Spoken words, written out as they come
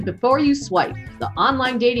Before You Swipe, the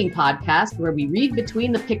online dating podcast where we read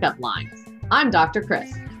between the pickup lines. I'm Dr.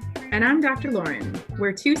 Chris. And I'm Dr. Lauren.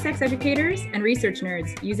 We're two sex educators and research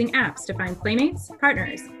nerds using apps to find playmates,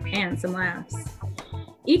 partners, and some laughs.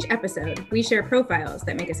 Each episode, we share profiles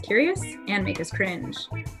that make us curious and make us cringe.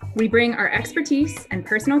 We bring our expertise and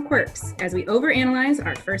personal quirks as we overanalyze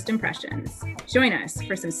our first impressions. Join us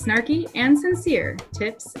for some snarky and sincere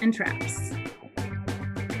tips and traps.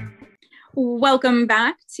 Welcome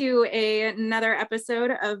back to another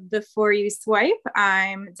episode of Before You Swipe.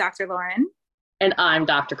 I'm Dr. Lauren. And I'm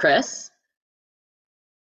Dr. Chris.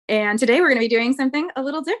 And today we're going to be doing something a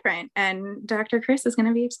little different, and Dr. Chris is going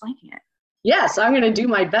to be explaining it. Yes, I'm going to do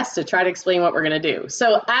my best to try to explain what we're going to do.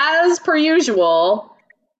 So as per usual,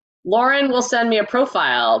 Lauren will send me a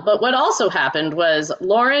profile. But what also happened was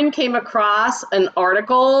Lauren came across an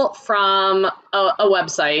article from a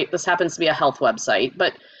website. This happens to be a health website,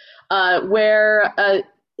 but where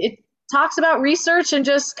it talks about research and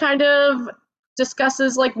just kind of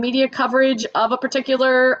discusses like media coverage of a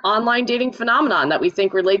particular online dating phenomenon that we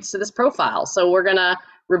think relates to this profile. So we're going to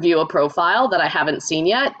review a profile that I haven't seen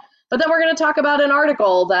yet, but then we're going to talk about an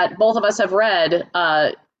article that both of us have read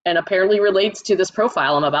and apparently relates to this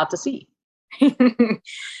profile I'm about to see.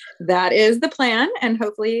 That is the plan, and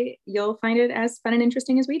hopefully you'll find it as fun and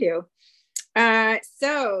interesting as we do.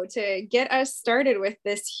 So to get us started with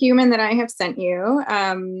this human that I have sent you,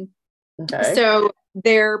 so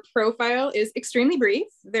their profile is extremely brief.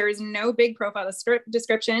 There is no big profile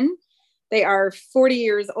description. They are 40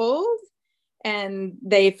 years old, and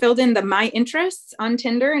they filled in the My Interests on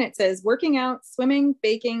Tinder, and it says working out, swimming,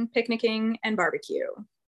 baking, picnicking, and barbecue.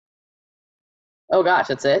 Oh gosh,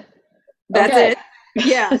 that's it? That's okay. It.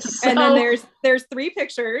 Yeah. So, and then there's three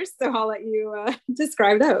pictures, so I'll let you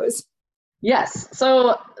describe those. Yes.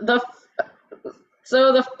 So the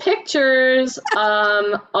pictures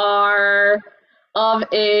are of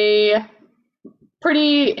a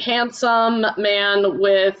pretty handsome man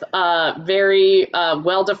with very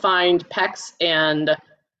well-defined pecs and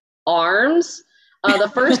arms.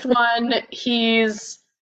 The first one, he's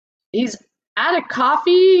at a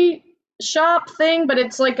coffee shop thing, but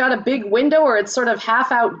it's like got a big window, or it's sort of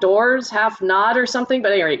half outdoors, half not or something.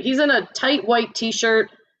 But anyway, he's in a tight white t-shirt,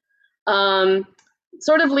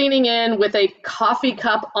 sort of leaning in with a coffee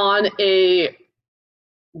cup on a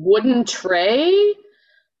wooden tray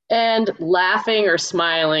and laughing or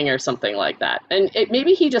smiling or something like that. And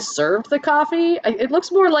maybe he just served the coffee. It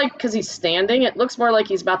looks more like, because he's standing, it looks more like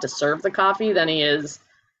he's about to serve the coffee than he is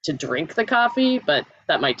to drink the coffee, but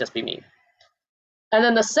that might just be me. And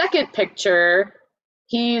then the second picture,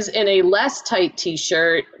 he's in a less tight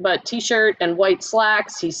t-shirt, but t-shirt and white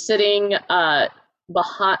slacks. He's sitting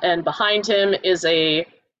behind him is I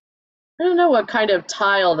don't know what kind of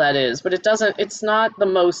tile that is, but it's not the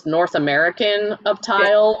most North American of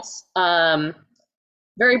tiles.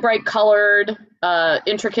 Very bright colored,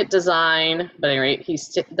 intricate design, but anyway,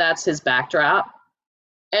 that's his backdrop.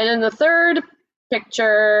 And in the third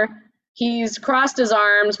picture, he's crossed his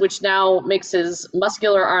arms, which now makes his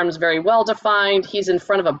muscular arms very well defined. He's in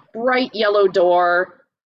front of a bright yellow door,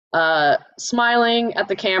 smiling at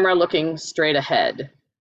the camera, looking straight ahead.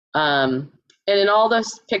 And in all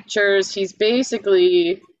those pictures,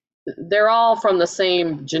 they're all from the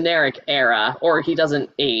same generic era, or he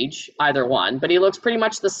doesn't age, either one, but he looks pretty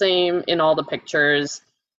much the same in all the pictures.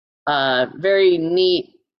 Very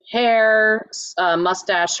neat hair,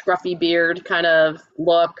 mustache, scruffy beard kind of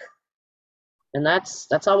look. And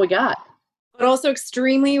that's all we got. But also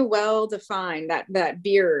extremely well defined. That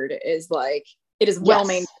beard is like, it is well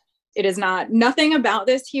maintained. It is nothing about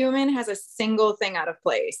this human has a single thing out of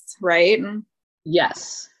place, right?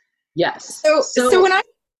 Yes. So when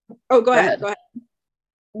go ahead.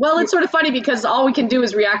 Well, it's sort of funny because all we can do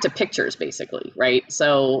is react to pictures, basically, right?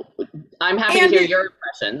 So I'm happy to hear your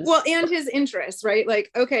impressions. Well, and his interests, right? Like,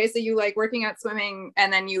 okay, so you like working out, swimming,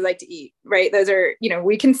 and then you like to eat, right? Those are,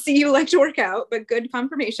 we can see you like to work out, but good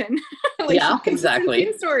confirmation. Like, yeah,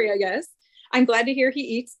 exactly. Story, I guess. I'm glad to hear he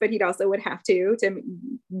eats, but he'd also would have to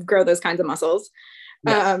grow those kinds of muscles.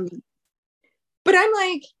 Yes. But I'm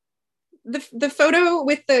like, the photo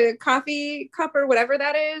with the coffee cup or whatever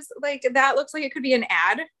that is, like, that looks like it could be an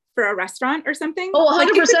ad for a restaurant or something. Oh,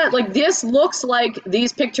 100%. Like, this looks like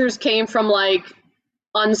these pictures came from like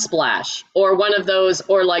Unsplash or one of those,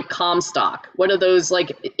 or like Comstock, one of those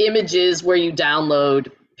like images where you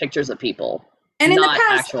download pictures of people. And in the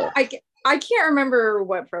past, I can't remember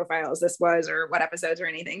what profiles this was or what episodes or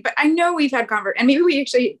anything, but I know we've had and maybe we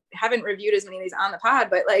actually haven't reviewed as many of these on the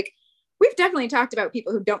pod, but like, we've definitely talked about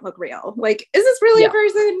people who don't look real. Like, is this really a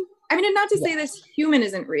person? I mean, and not to say this human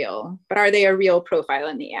isn't real, but are they a real profile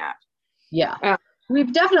in the app? Yeah.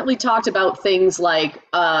 We've definitely talked about things like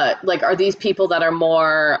are these people that are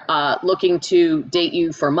more looking to date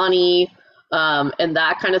you for money, and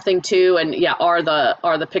that kind of thing too. And yeah, are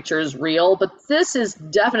the pictures real? But this is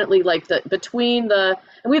definitely like and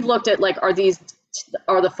we've looked at like, are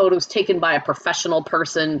the photos taken by a professional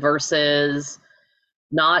person versus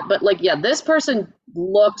not? But like, yeah, this person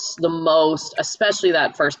looks the most, especially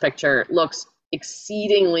that first picture, looks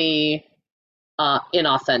exceedingly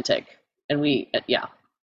inauthentic. And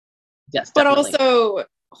yes, but definitely. Also,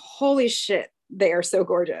 holy shit, they are so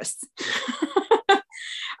gorgeous.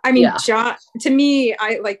 I mean, to me,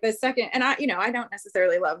 I like the second, and I don't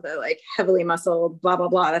necessarily love the like heavily muscled blah blah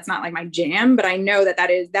blah. That's not like my jam, but I know that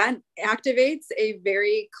activates a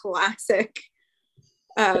very classic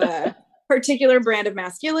particular brand of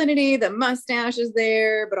masculinity. The mustache is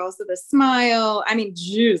there, but also the smile. I mean,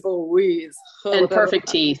 geez Louise. And perfect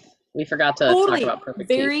teeth. We forgot to talk about perfect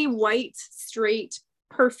teeth. Very white, straight,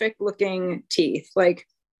 perfect looking teeth. Like,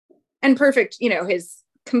 and perfect, his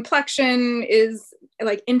complexion is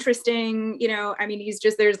like interesting, I mean,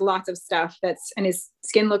 there's lots of stuff and his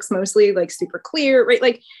skin looks mostly like super clear, right?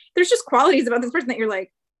 Like there's just qualities about this person that you're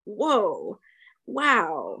like, whoa,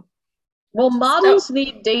 wow. Well, models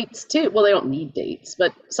need dates too. Well, they don't need dates,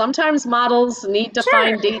 but sometimes models need to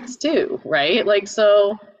find dates too, right? Like,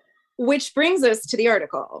 so. Which brings us to the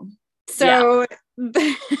article. So,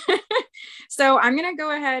 so I'm going to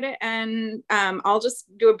go ahead and I'll just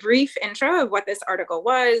do a brief intro of what this article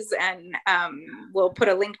was, and we'll put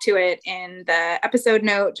a link to it in the episode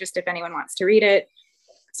note, just if anyone wants to read it.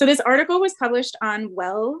 So this article was published on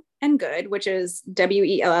Well and Good, which is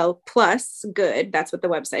WELL plus good. That's what the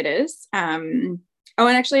website is. And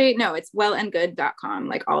actually, no, it's wellandgood.com,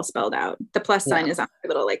 like all spelled out. The plus sign is on the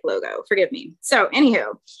little like logo. Forgive me. So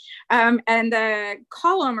anywho, and the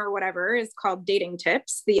column or whatever is called Dating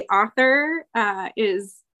Tips. The author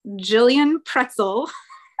is Jillian Pretzel.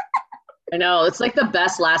 I know, it's like the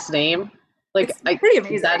best last name. Like, pretty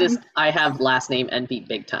amazing. I have last name envy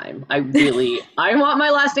big time. I want my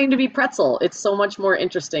last name to be Pretzel. It's so much more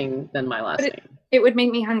interesting than my last name. It would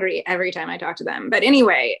make me hungry every time I talk to them. But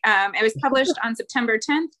anyway, it was published on September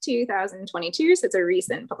 10th, 2022. So it's a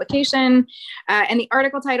recent publication. And the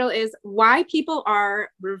article title is Why People Are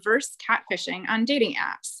Reverse Catfishing on Dating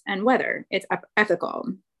Apps and Whether It's Ethical.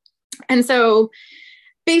 And so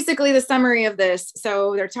basically the summary of this,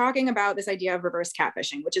 so they're talking about this idea of reverse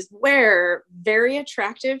catfishing, which is where very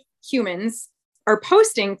attractive humans are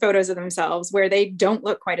posting photos of themselves where they don't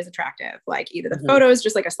look quite as attractive. Like either the photo is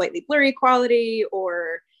just like a slightly blurry quality,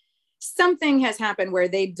 or something has happened where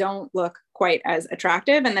they don't look quite as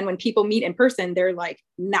attractive. And then when people meet in person, they're like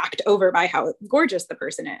knocked over by how gorgeous the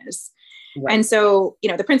person is. Right. And so,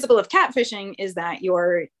 the principle of catfishing is that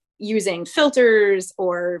you're using filters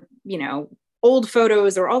or, old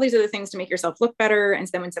photos or all these other things to make yourself look better. And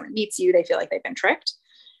so then when someone meets you, they feel like they've been tricked.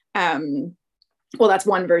 Well, that's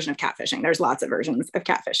one version of catfishing. There's lots of versions of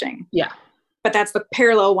catfishing. Yeah. But that's the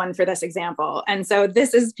parallel one for this example. And so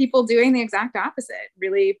this is people doing the exact opposite.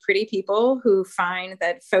 Really pretty people who find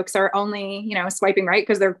that folks are only, swiping right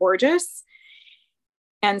because they're gorgeous.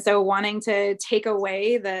 And so wanting to take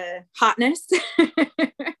away the hotness to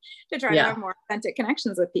try to have more authentic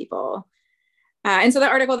connections with people. And so the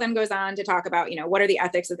article then goes on to talk about, what are the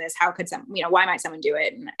ethics of this? How could why might someone do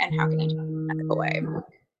it? And how can you do it in an ethical way?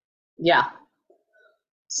 Yeah.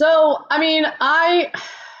 So, I mean, I'm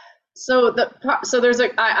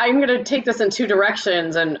going to take this in two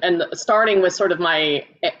directions, and starting with sort of my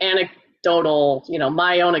anecdotal,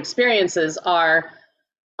 my own experiences are,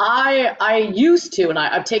 I used to, and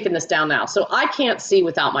I've taken this down now, so I can't see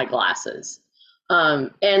without my glasses.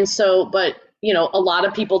 And so, but, a lot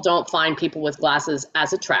of people don't find people with glasses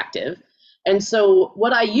as attractive. And so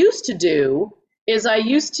what I used to do is I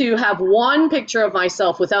used to have one picture of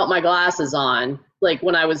myself without my glasses on, like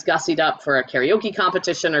when I was gussied up for a karaoke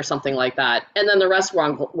competition or something like that. And then the rest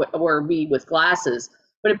were me with glasses.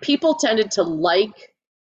 But if people tended to like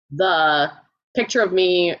the picture of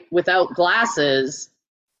me without glasses,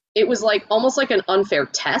 it was like almost like an unfair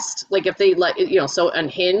test. Like if they so on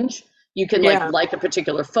Hinge, you can like a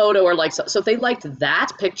particular photo or so if they liked that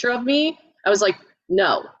picture of me, I was like,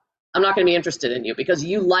 no, I'm not going to be interested in you because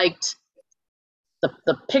you liked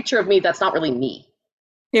the picture of me that's not really me.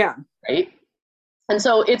 Yeah. Right. And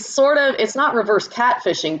so it's not reverse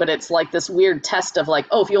catfishing, but it's like this weird test of like,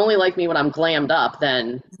 oh, if you only like me when I'm glammed up,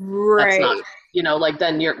 then that's not,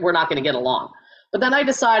 then we're not going to get along. But then I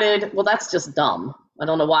decided, well, that's just dumb. I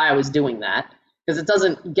don't know why I was doing that, because it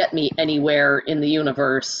doesn't get me anywhere in the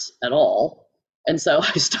universe at all. And so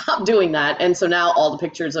I stopped doing that. And so now all the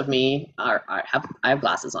pictures of me I have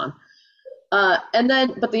glasses on. And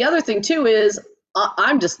then, but the other thing too is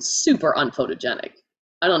I'm just super unphotogenic.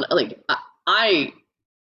 I don't know, like I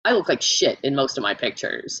I look like shit in most of my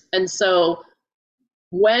pictures. And so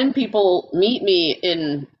when people meet me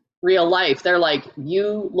in real life, they're like,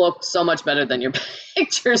 you look so much better than your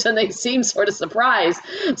pictures, and they seem sort of surprised.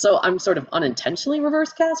 So I'm sort of unintentionally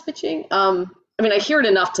reverse catfishing. I mean, I hear it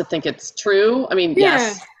enough to think it's true. I mean,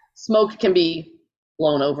 yes, smoke can be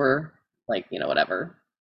blown over, like, you know, whatever.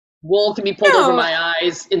 Wool can be pulled over my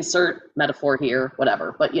eyes, insert metaphor here,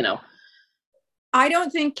 whatever. But, you know. I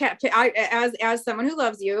don't think as someone who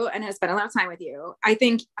loves you and has spent a lot of time with you, I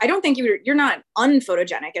don't think you're not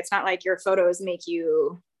unphotogenic. It's not like your photos make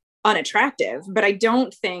you unattractive, but I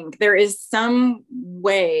don't think there is some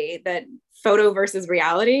way that photo versus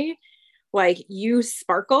reality, like you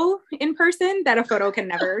sparkle in person that a photo can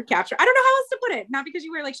never capture. I don't know how else to put it. Not because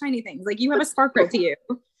you wear like shiny things, like you have a sparkle to you.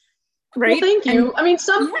 Right. Well, thank you. And, I mean,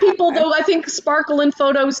 some people, though, I think sparkle in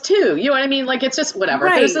photos too. You know what I mean? Like, it's just whatever.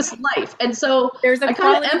 Right. There's this life. And so I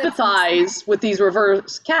kind of empathize with these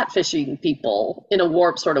reverse catfishing people in a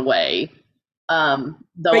warped sort of way. Though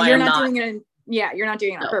but you're not doing it. You're not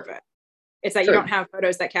doing it on purpose. It's that you don't have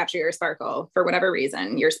photos that capture your sparkle for whatever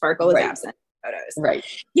reason. Your sparkle is absent in photos. Right.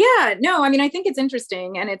 Yeah. No, I mean, I think it's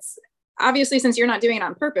interesting. And it's obviously, since you're not doing it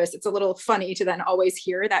on purpose, it's a little funny to then always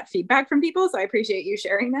hear that feedback from people. So I appreciate you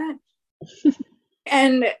sharing that.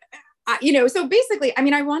 And you know, so basically, I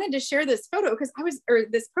mean, I wanted to share this photo or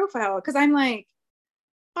this profile because I'm like,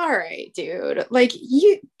 all right, dude, like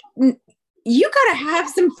you gotta have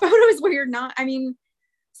some photos where you're not. I mean,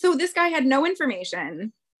 so this guy had no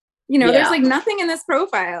information, you know, there's like nothing in this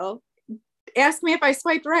profile. Ask me if I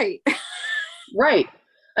swiped right. Right.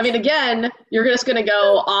 I mean, again, you're just going to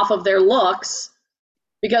go off of their looks,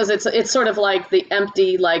 because it's sort of like the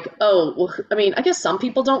empty, like, oh, well, I mean, I guess some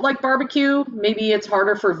people don't like barbecue. Maybe it's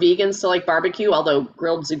harder for vegans to like barbecue, although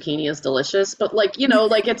grilled zucchini is delicious. But like, you know,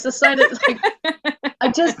 like it's decided, like,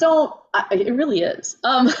 I just don't, it really is.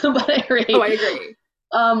 But I agree. Oh, I agree.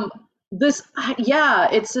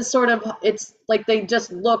 It's this sort of, it's like they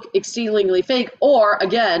just look exceedingly fake. Or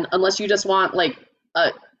again, unless you just want like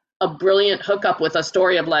a brilliant hookup with a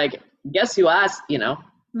story of like, guess who asked, you know.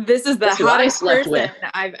 This is the hottest person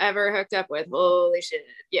I've ever hooked up with. Holy shit.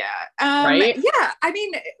 Yeah. Right? Yeah. I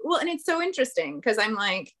mean, well, and it's so interesting because I'm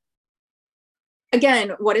like,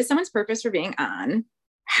 again, what is someone's purpose for being on?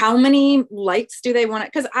 How many likes do they want to?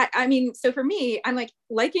 Because I mean, so for me, I'm like,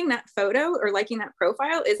 liking that photo or liking that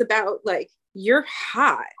profile is about like, you're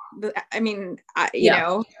hot. I mean, you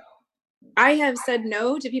know, I have said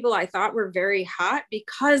no to people I thought were very hot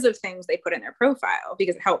because of things they put in their profile,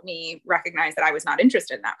 because it helped me recognize that I was not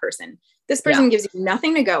interested in that person. This person gives you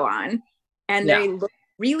nothing to go on, and they look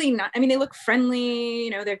really not, I mean, they look friendly, you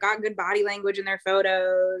know, they've got good body language in their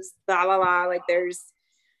photos, blah, blah, blah. Like there's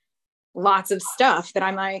lots of stuff that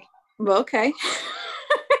I'm like, well, okay.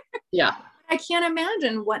 Yeah. I can't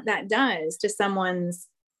imagine what that does to someone's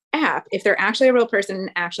app if they're actually a real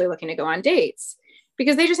person actually looking to go on dates.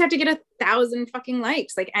 Because they just have to get 1,000 fucking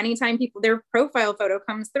likes. Like anytime their profile photo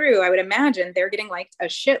comes through, I would imagine they're getting liked a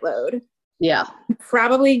shitload. Yeah.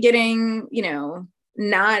 Probably getting, you know,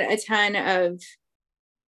 not a ton of,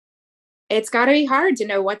 it's gotta be hard to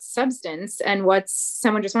know what's substance and what's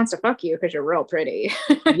someone just wants to fuck you because you're real pretty.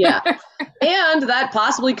 Yeah. And that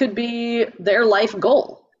possibly could be their life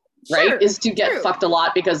goal, right? Sure, is to get fucked a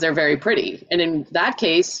lot because they're very pretty. And in that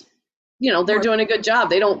case, you know, they're doing a good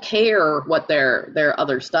job. They don't care what their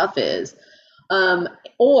other stuff is.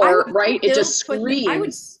 It just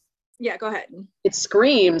screams. Go ahead. It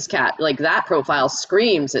screams like that profile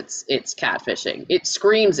screams it's catfishing. It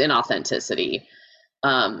screams inauthenticity.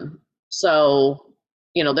 So,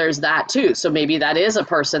 you know, there's that too. So maybe that is a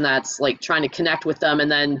person that's like trying to connect with them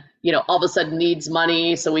and then, you know, all of a sudden needs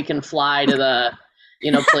money so we can fly to the,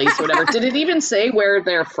 you know, place or whatever. Did it even say where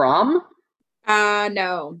they're from?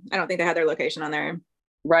 No, I don't think they had their location on there.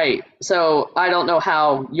 Right. So I don't know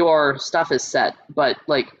how your stuff is set, but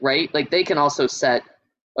like, right? Like they can also set,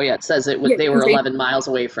 it says they were 11 miles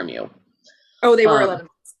away from you. Oh, they were 11.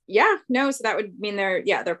 Yeah, no. So that would mean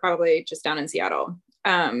they're probably just down in Seattle.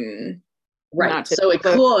 Right. So it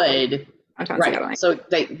could, right. So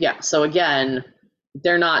so again,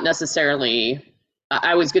 they're not necessarily,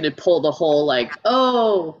 I was going to pull the whole like,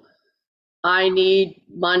 oh, I need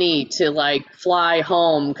money to like fly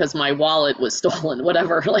home because my wallet was stolen,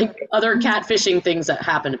 whatever, like other catfishing things that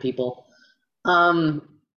happen to people. And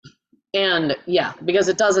because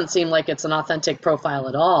it doesn't seem like it's an authentic profile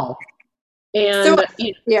at all. And go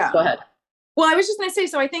ahead. Well, I was just going to say,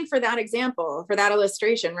 so I think for that example, for that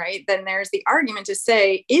illustration, right, then there's the argument to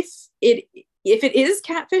say if it is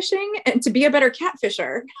catfishing, and to be a better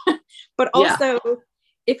catfisher, but also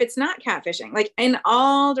if it's not catfishing, like in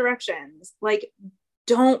all directions, like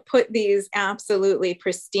don't put these absolutely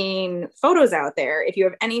pristine photos out there if you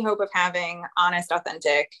have any hope of having honest,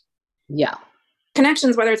 authentic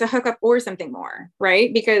connections, whether it's a hookup or something more,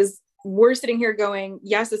 right? Because we're sitting here going,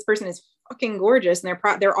 yes, this person is fucking gorgeous, and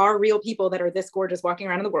there are real people that are this gorgeous walking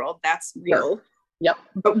around in the world. That's real. Sure. Yep.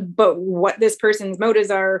 But what this person's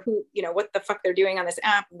motives are, who, you know, what the fuck they're doing on this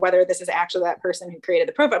app, whether this is actually that person who created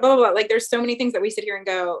the profile, blah, blah, blah. Like there's so many things that we sit here and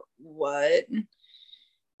go, what?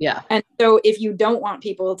 Yeah. And so if you don't want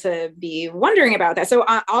people to be wondering about that, so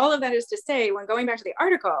all of that is to say, when going back to the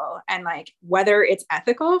article, and like whether it's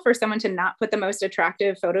ethical for someone to not put the most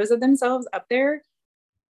attractive photos of themselves up there,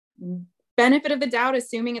 benefit of the doubt,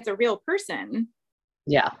 assuming it's a real person.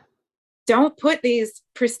 Yeah. Don't put these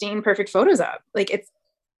pristine, perfect photos up. Like it's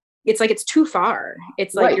too far.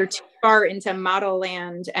 It's like you're too far into model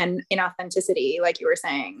land and inauthenticity, like you were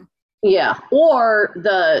saying. Yeah. Or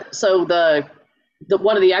the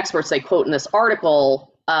one of the experts they quote in this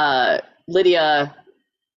article, Lydia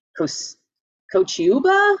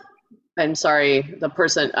Kociuba. I'm sorry, the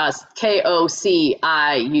person, Kociuba.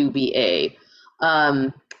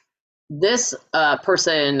 This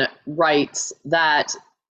person writes that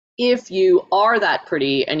if you are that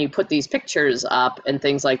pretty and you put these pictures up and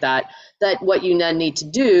things like that, that what you then need to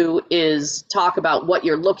do is talk about what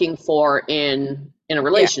you're looking for in a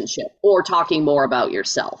relationship, or talking more about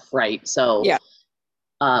yourself, right? So,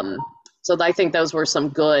 so I think those were some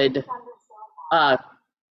good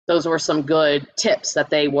tips that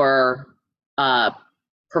they were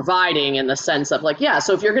providing, in the sense of like,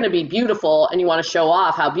 so if you're going to be beautiful and you want to show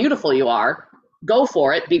off how beautiful you are, go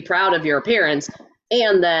for it, be proud of your appearance,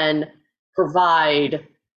 and then provide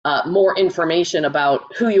more information about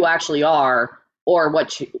who you actually are, or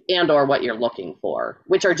what you're looking for,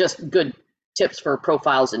 which are just good tips for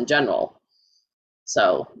profiles in general.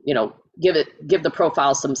 So, you know, give the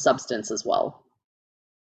profile some substance as well.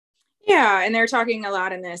 Yeah, and they're talking a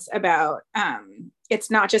lot in this about it's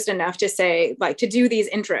not just enough to say, like, to do these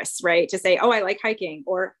interests, right? To say, oh, I like hiking,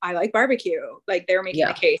 or I like barbecue. Like they're making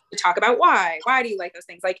the case to talk about why do you like those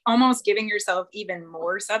things? Like almost giving yourself even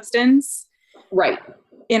more substance, right?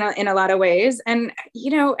 In a lot of ways. And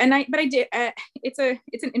you know, it's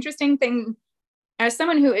an interesting thing as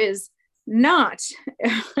someone who is not,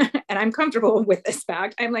 and I'm comfortable with this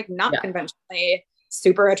fact, I'm like not conventionally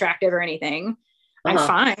super attractive or anything. I'm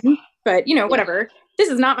fine, but you know, whatever. This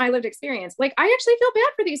is not my lived experience. Like, I actually feel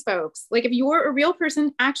bad for these folks. Like, if you're a real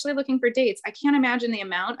person actually looking for dates, I can't imagine the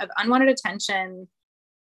amount of unwanted attention.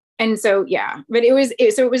 And so, but it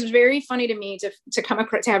was very funny to me to come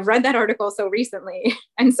across, to have read that article so recently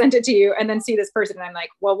and sent it to you, and then see this person, and I'm like,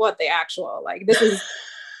 well, what the actual, like, this is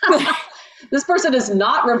this person is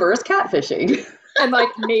not reverse catfishing. And like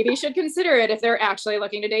maybe should consider it if they're actually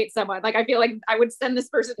looking to date someone. Like I feel like I would send this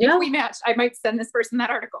person, if we matched, I might send this person that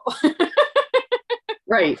article.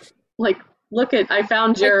 Right. Like, look I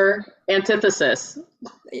found your antithesis.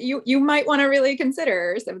 You might want to really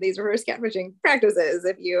consider some of these reverse catfishing practices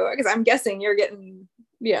because I'm guessing you're getting,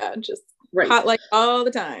 just hot like all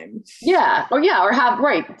the time. Yeah. Or have,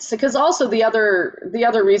 right. Because also the other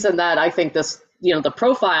reason that I think this, you know, the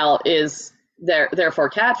profile is therefore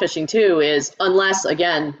catfishing too, is unless,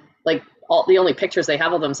 again, like the only pictures they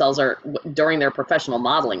have of themselves are during their professional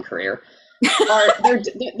modeling career,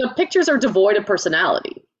 the pictures are devoid of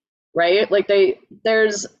personality, right? Like he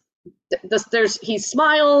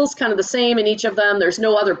smiles kind of the same in each of them. There's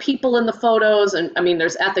no other people in the photos, and I mean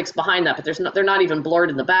there's ethics behind that, but they're not even blurred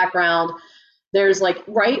in the background. There's like,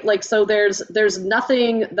 right, like, so there's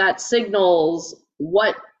nothing that signals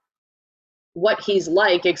what he's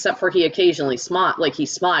like, except for he occasionally he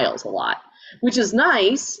smiles a lot, which is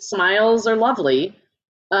nice. Smiles are lovely.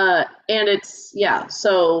 And it's,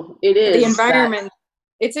 so it is. The environment,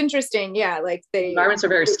 it's interesting. Yeah. Like the environments are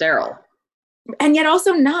very sterile. And yet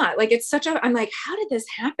also not. Like it's I'm like, how did this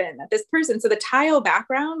happen? That this person, so the tile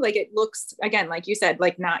background, like it looks, again, like you said,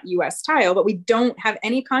 like not US tile, but we don't have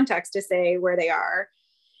any context to say where they are.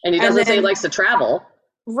 And he doesn't say he likes to travel.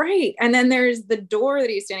 Right. And then there's the door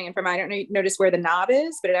that he's standing in front of. I don't notice where the knob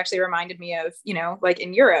is, but it actually reminded me of, you know, like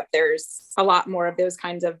in Europe, there's a lot more of those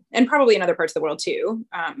kinds of, and probably in other parts of the world too.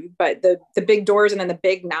 But the big doors and then the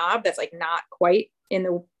big knob, that's like not quite in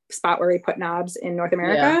the spot where we put knobs in North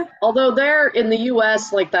America. Yeah. Although they're in the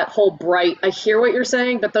US, like that whole bright, I hear what you're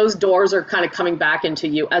saying, but those doors are kind of coming back into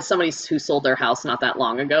you as somebody who sold their house not that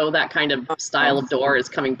long ago. That kind of style of door is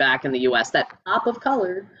coming back in the US, that pop of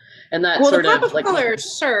color. And that well, sort the pop of of color,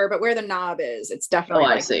 sure, but where the knob is, it's oh, definitely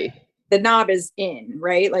I like see. the knob is in,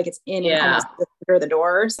 right? Like it's in and Yeah. almost under the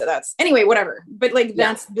door. So that's anyway, whatever. But like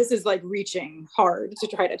Yeah. this is like reaching hard to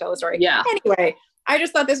try to tell a story. Yeah. Anyway, I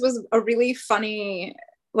just thought this was a really funny,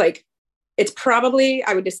 like it's probably,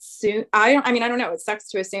 I would assume, I don't know. It sucks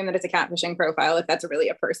to assume that it's a catfishing profile. If that's really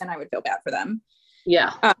a person, I would feel bad for them.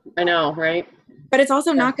 Yeah. I know, right? But it's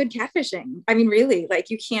also not good catfishing. I mean, really, like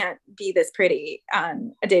you can't be this pretty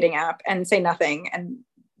on a dating app and say nothing. And,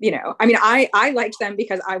 you know, I mean, I liked them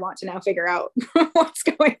because I want to now figure out what's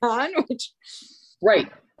going on, which. Right.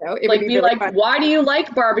 You know, it like, would be really like, fun. why do you like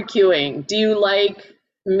barbecuing? Do you like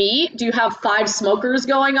meat? Do you have 5 smokers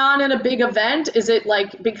going on in a big event? Is it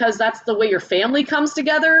like because that's the way your family comes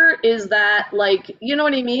together? Is that like, you know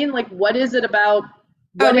what I mean? Like, what is it about?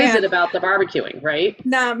 What is it about the barbecuing, right?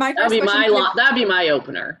 Nah, my first that'd be my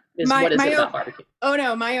opener. What is it about barbecue? Oh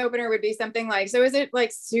no, my opener would be something like, so is it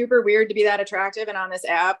like super weird to be that attractive and on this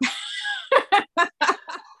app?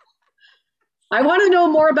 I want to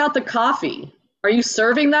know more about the coffee. Are you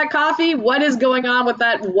serving that coffee? What is going on with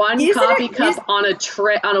that one coffee cup on a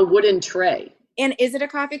tray, on a wooden tray? And is it a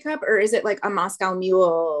coffee cup or is it like a Moscow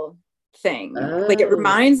Mule thing? Oh. Like it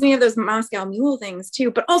reminds me of those Moscow Mule things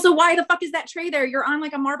too. But also, why the fuck is that tray there? You're on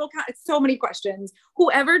like a marble. It's so many questions.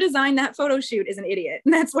 Whoever designed that photo shoot is an idiot.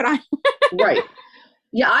 And that's what I. Right.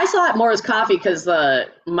 Yeah, I saw it more as coffee because the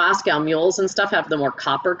Moscow Mules and stuff have the more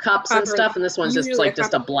copper cups and stuff, and this one's just like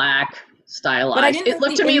just a black stylized. It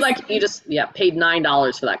looked to me like you just paid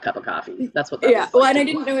 $9 for that cup of coffee. That's what that was. Well, and I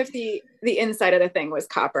didn't know if the inside of the thing was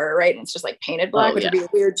copper, right? And it's just like painted black, which would be a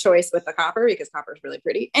weird choice with the copper because copper is really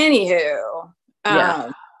pretty. Anywho,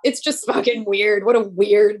 it's just fucking weird. What a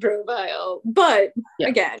weird profile. But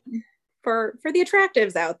again, for the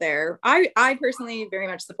attractives out there, I personally very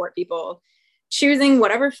much support people choosing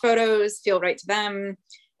whatever photos feel right to them.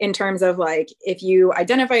 In terms of like, if you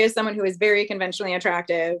identify as someone who is very conventionally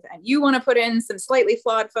attractive and you want to put in some slightly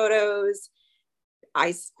flawed photos,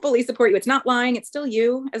 I fully support you. It's not lying. It's still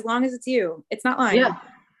you. As long as it's you, it's not lying. Yeah.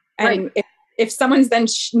 And if someone's then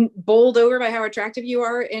bowled over by how attractive you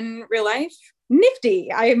are in real life,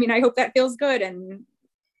 nifty. I mean, I hope that feels good. And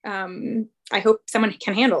I hope someone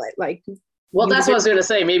can handle it. Like, well, that's what I was going to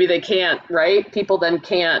say. Maybe they can't, right? People then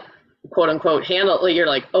can't quote unquote handle it. You're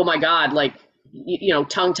like, oh my God, like, you know,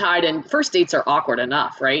 tongue-tied, and first dates are awkward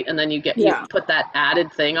enough, right? And then you put that added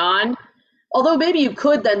thing on. Although maybe you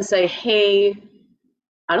could then say, hey,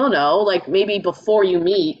 I don't know, like maybe before you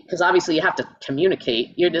meet, because obviously you have to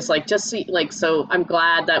communicate. You're just like, so I'm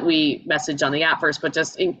glad that we messaged on the app first, but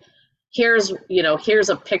here's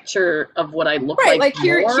a picture of what I look like. Right, like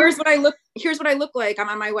here's what I look like. I'm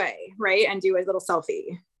on my way, right? And do a little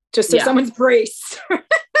selfie, just so someone's braced.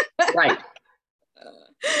 Right.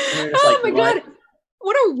 Oh my God.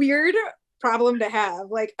 What a weird problem to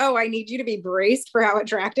have. Like, oh, I need you to be braced for how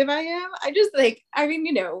attractive I am. I just like, I mean,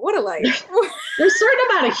 you know, what a life. There's a certain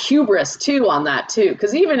amount of hubris too on that too.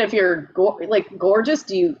 Because even if you're gorgeous,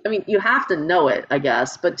 you have to know it, I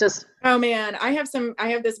guess, but just. Oh man, I have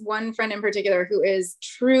this one friend in particular who is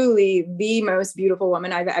truly the most beautiful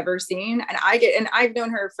woman I've ever seen. And I've known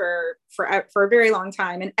her for a very long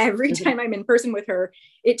time. And every time I'm in person with her,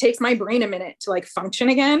 it takes my brain a minute to like function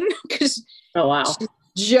again. Because oh wow. She's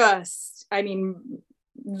just, I mean,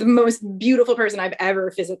 the most beautiful person I've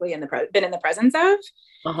ever physically been in the presence of.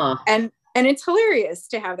 Uh-huh. And it's hilarious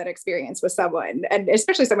to have that experience with someone, and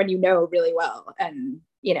especially someone you know really well. And,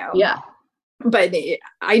 you know. Yeah. But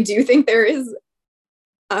I do think there is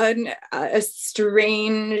a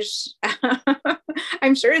strange,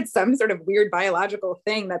 I'm sure it's some sort of weird biological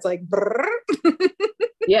thing that's like,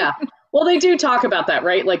 yeah. Well, they do talk about that,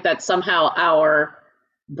 right? Like that somehow our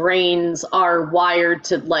brains are wired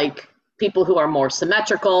to like people who are more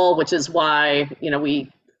symmetrical, which is why, you know,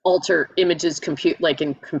 we alter images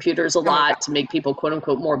in computers a lot to make people quote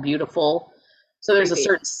unquote more beautiful. So there's a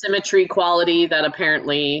certain symmetry quality that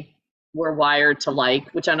apparently we're wired to like,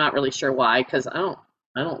 which I'm not really sure why, because I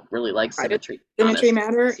don't really like symmetry. Symmetry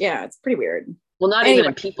matter? Yeah, it's pretty weird. Well, not even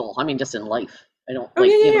in people. I mean, just in life. I don't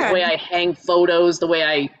the way I hang photos, the way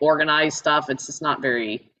I organize stuff. It's just not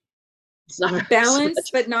very. It's not very balanced,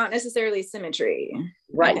 but not necessarily symmetry.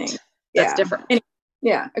 Right. That's different.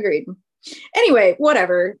 Yeah, agreed. Anyway,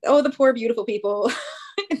 whatever. Oh, the poor beautiful people.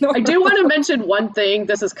 I do want to mention one thing.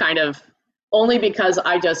 This is kind of only because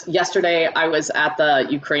yesterday I was at the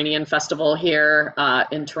Ukrainian festival here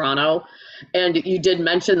in Toronto, and you did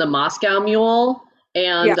mention the Moscow Mule.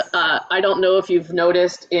 And I don't know if you've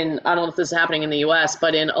noticed I don't know if this is happening in the US,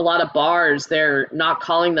 but in a lot of bars, they're not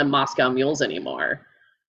calling them Moscow Mules anymore.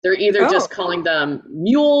 They're either just calling them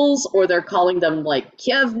mules, or they're calling them like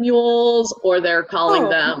Kiev mules, or they're calling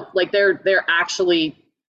them like they're actually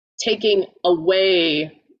taking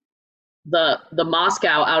away the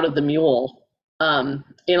Moscow out of the mule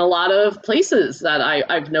in a lot of places that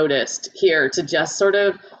I've noticed here, to just sort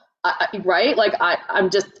of right, like I'm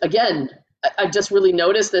just, again, I just really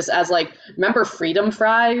noticed this as like, remember freedom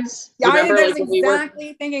fries? Yeah, remember, I was like,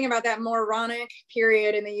 exactly thinking about that moronic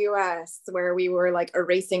period in the US where we were like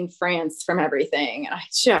erasing France from everything. And I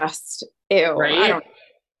just, ew. Right? I don't.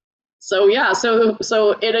 So yeah, so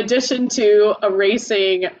in addition to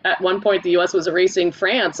erasing, at one point the US was erasing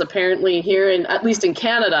France, apparently here in, at least in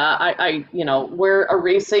Canada, we're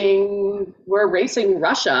erasing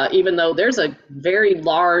Russia, even though there's a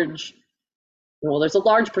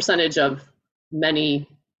large percentage of many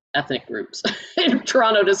ethnic groups in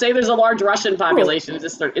Toronto. To say there's a large Russian population is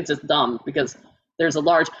it's just dumb, because there's a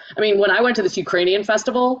large, I mean, when I went to this Ukrainian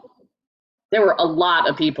festival, there were a lot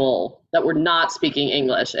of people that were not speaking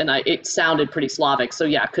English, and it sounded pretty Slavic. So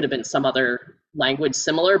yeah, it could have been some other language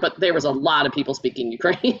similar, but there was a lot of people speaking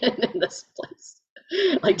Ukrainian in this place.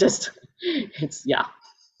 Like, just, it's, yeah.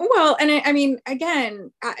 Well, and I mean,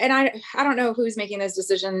 again, and I don't know who's making those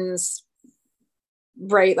decisions,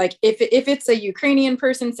 right? Like, if it's a Ukrainian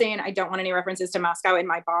person saying, I don't want any references to Moscow in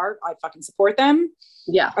my bar, I fucking support them.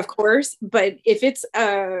 Yeah. Of course. But if it's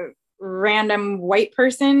a random white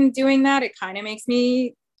person doing that, it kind of makes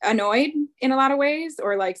me annoyed in a lot of ways.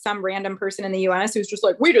 Or like some random person in the US who's just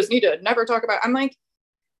like, we just need to never talk about, I'm like,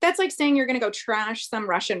 that's like saying you're going to go trash some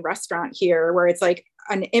Russian restaurant here, where it's like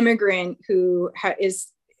an immigrant who is,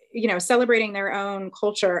 celebrating their own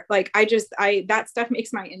culture. Like, that stuff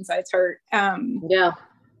makes my insides hurt. Yeah.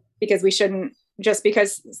 Because we shouldn't, just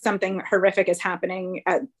because something horrific is happening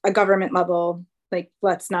at a government level, like,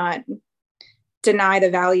 let's not deny the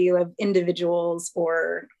value of individuals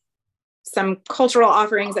or some cultural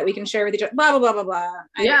offerings that we can share with each other, blah, blah, blah, blah, blah.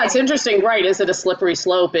 Yeah, it's interesting, right? Is it a slippery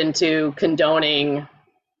slope into condoning,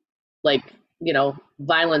 like,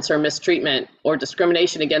 violence or mistreatment or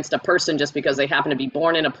discrimination against a person just because they happen to be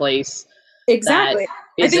born in a place exactly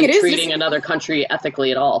that isn't treating another country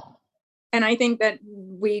ethically at all? And I think that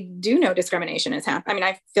we do know discrimination is happening. I mean,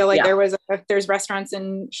 I feel like there's restaurants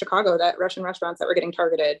in Chicago, Russian restaurants that were getting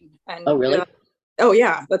targeted. And oh, really? Oh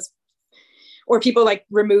yeah, or people like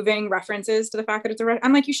removing references to the fact that it's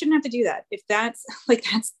I'm like, you shouldn't have to do that. If that's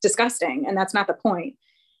that's disgusting, and that's not the point.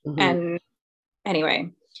 Mm-hmm. And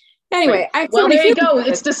anyway, right. Well, there you go.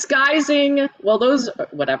 It's disguising. Well, those,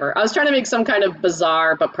 whatever. I was trying to make some kind of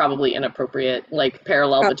bizarre but probably inappropriate like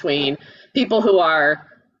parallel between people who are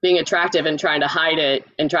being attractive and trying to hide it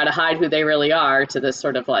and try to hide who they really are, to this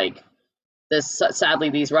sort of like this, sadly,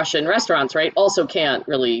 these Russian restaurants, right, also can't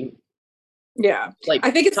really. Yeah, like,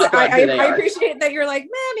 I think it's. I appreciate that you're like,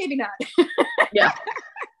 maybe not. Yeah,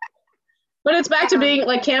 but it's back to being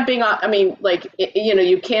like, camping. I mean, like,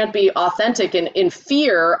 you can't be authentic in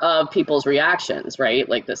fear of people's reactions, right?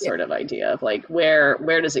 Like this sort of idea of like, where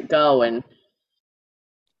does it go? And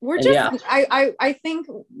we're just. I think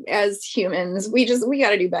as humans, we got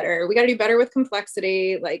to do better. We got to do better with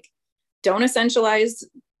complexity. Like, don't essentialize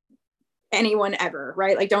anyone ever,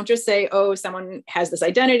 right? Like, don't just say, oh, someone has this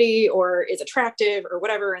identity or is attractive or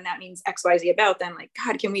whatever, and that means XYZ about them. Like,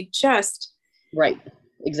 God, can we just. Right.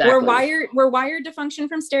 Exactly. We're wired to function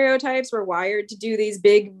from stereotypes. We're wired to do these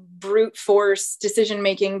big brute force decision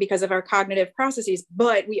making because of our cognitive processes,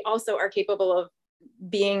 but we also are capable of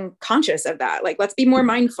being conscious of that. Like, let's be more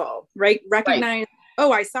mindful, right? Recognize,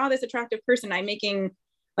 oh, I saw this attractive person. I'm making,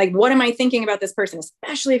 like, what am I thinking about this person?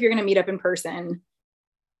 Especially if you're going to meet up in person.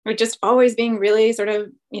 Or just always being really sort of,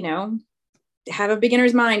 have a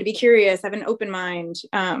beginner's mind, be curious, have an open mind,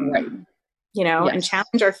 and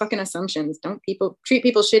challenge our fucking assumptions. Don't treat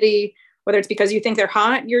people shitty, whether it's because you think they're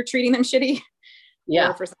hot, you're treating them shitty. Yeah.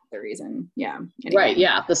 Or for some other reason. Yeah. Anyway. Right.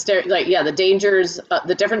 Yeah. The dangers,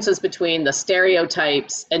 the differences between the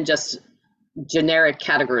stereotypes and just generic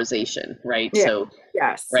categorization. Right. Yeah. So,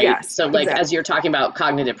 yes. Right. Yes, so like, exactly. As you're talking about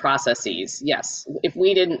cognitive processes, yes. If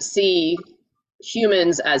we didn't see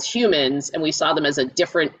humans as humans and we saw them as a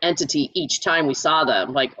different entity each time we saw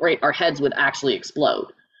them, like, right, our heads would actually explode.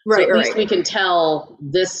 Right. So at least we can tell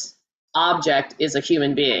this object is a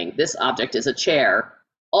human being. This object is a chair.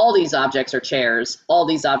 All these objects are chairs. All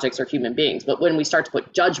these objects are human beings. But when we start to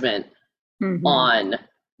put judgment on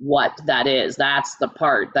what that is, that's the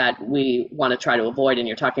part that we want to try to avoid. And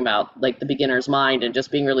you're talking about like the beginner's mind and just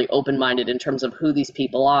being really open-minded in terms of who these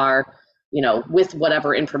people are, with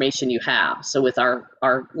whatever information you have. So with our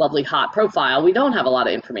lovely hot profile, we don't have a lot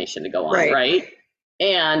of information to go on, right?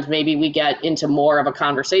 And maybe we get into more of a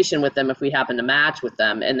conversation with them if we happen to match with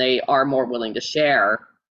them and they are more willing to share.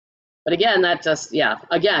 But again, that just,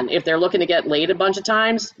 again, if they're looking to get laid a bunch of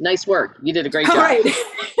times, nice work. You did a great job. Right.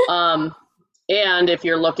 And if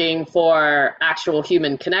you're looking for actual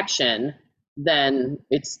human connection, then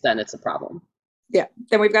it's a problem. Yeah.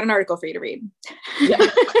 Then we've got an article for you to read. Yeah.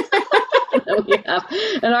 We have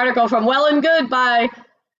an article from Well and Good by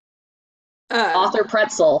author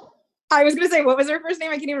Pretzel. I was going to say, what was her first name?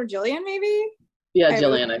 I can't even remember. Jillian, maybe? Yeah,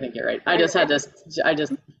 Jillian, I think you're right. I just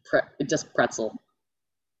Pretzel.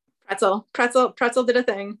 Pretzel did a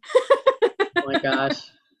thing. Oh my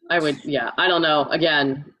gosh. I don't know.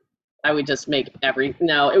 Again, I would just make it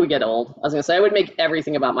would get old. I was going to say, I would make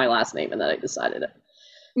everything about my last name, and then I decided it.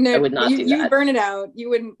 No, I would not do that. You burn it out. You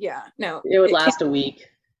wouldn't, no. It would last a week.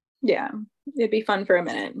 Yeah, it'd be fun for a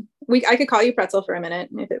minute. I could call you Pretzel for a minute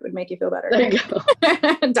if it would make you feel better. There you go.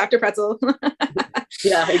 Dr. Pretzel.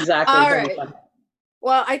 Yeah, exactly. All right.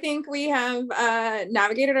 Well, I think we have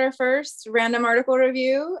navigated our first random article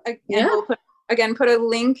review. We'll put a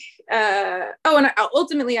link. And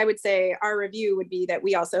ultimately, I would say our review would be that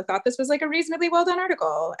we also thought this was like a reasonably well done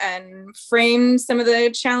article and framed some of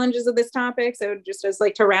the challenges of this topic. So just as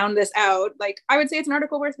like to round this out, like I would say it's an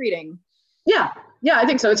article worth reading. Yeah, I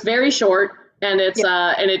think so. It's very short and it's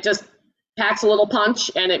and it just packs a little punch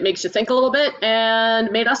and it makes you think a little bit and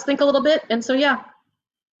made us think a little bit. And so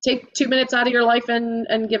take 2 minutes out of your life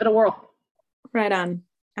and give it a whirl. Right on.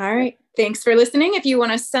 All right. Thanks for listening. If you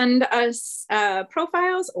want to send us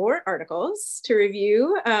profiles or articles to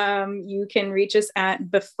review, you can reach us at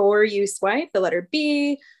Before You Swipe, the letter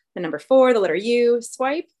B, the number 4, the letter U,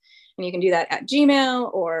 swipe. And you can do that at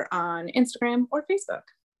Gmail or on Instagram or Facebook.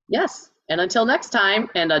 Yes. And until next time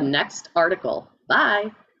and a next article.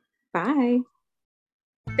 Bye. Bye.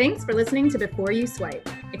 Thanks for listening to Before You Swipe.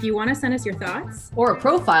 If you want to send us your thoughts or a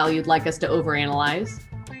profile you'd like us to overanalyze,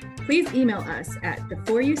 please email us at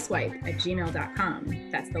beforeyouswipe@gmail.com.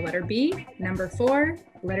 That's the letter B, number 4,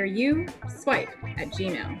 letter U, swipe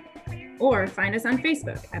 @gmail. Or find us on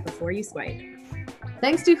Facebook at Before You Swipe.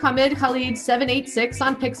 Thanks to Hamid Khalid 786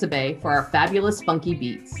 on Pixabay for our fabulous funky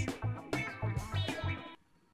beats.